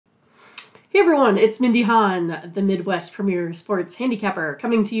Hey everyone, it's Mindy Hahne, the Midwest premier sports handicapper,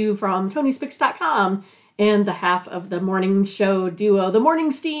 coming to you from TonySpicks.com and the half of the morning show duo, The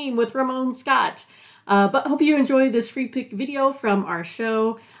Morning Steam with Ramon Scott. But hope you enjoy this free pick video from our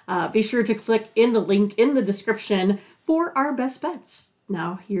show. Be sure to click in the link in the description for our best bets.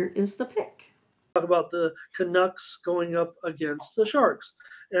 Now here is the pick. Talk about the Canucks going up against the Sharks.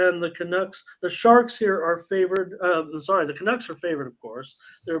 And the Sharks here are favored. The Canucks are favored, of course.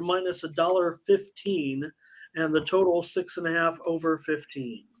 They're minus $1.15, and the total 6.5 over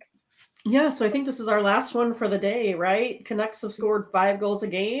 15. Yeah, so I think this is our last one for the day, right? Canucks have scored 5 goals a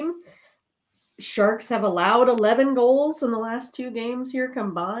game. Sharks have allowed 11 goals in the last 2 games here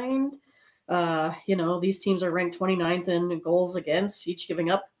combined. These teams are ranked 29th in goals against, each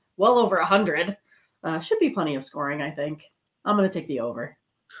giving up well over 100. Should be plenty of scoring, I think. I'm going to take the over.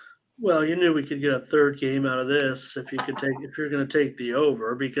 Well, you knew we could get a third game out of this if you're going to take the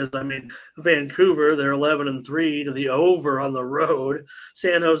over, because Vancouver, they're 11-3 to the over on the road.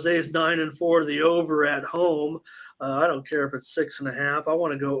 San Jose's 9-4 to the over at home. I don't care if it's 6.5. I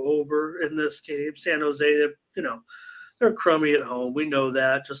want to go over in this game. San Jose, they're crummy at home. We know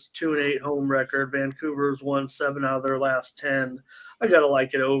that. Just a 2-8 home record. Vancouver's won 7 out of their last 10. I got to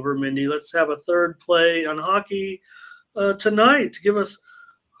like it over, Mindy. Let's have a third play on hockey tonight to give us,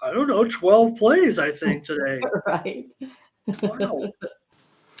 12 plays, I think, today. Right. Wow.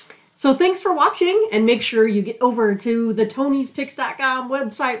 So thanks for watching, and make sure you get over to the TonySpicks.com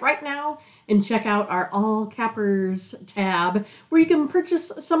website right now and check out our All Cappers tab, where you can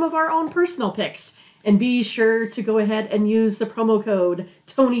purchase some of our own personal picks. And be sure to go ahead and use the promo code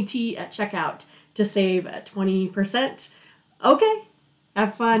TonyT at checkout to save 20%. Okay,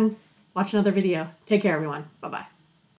 have fun. Watch another video. Take care, everyone. Bye-bye.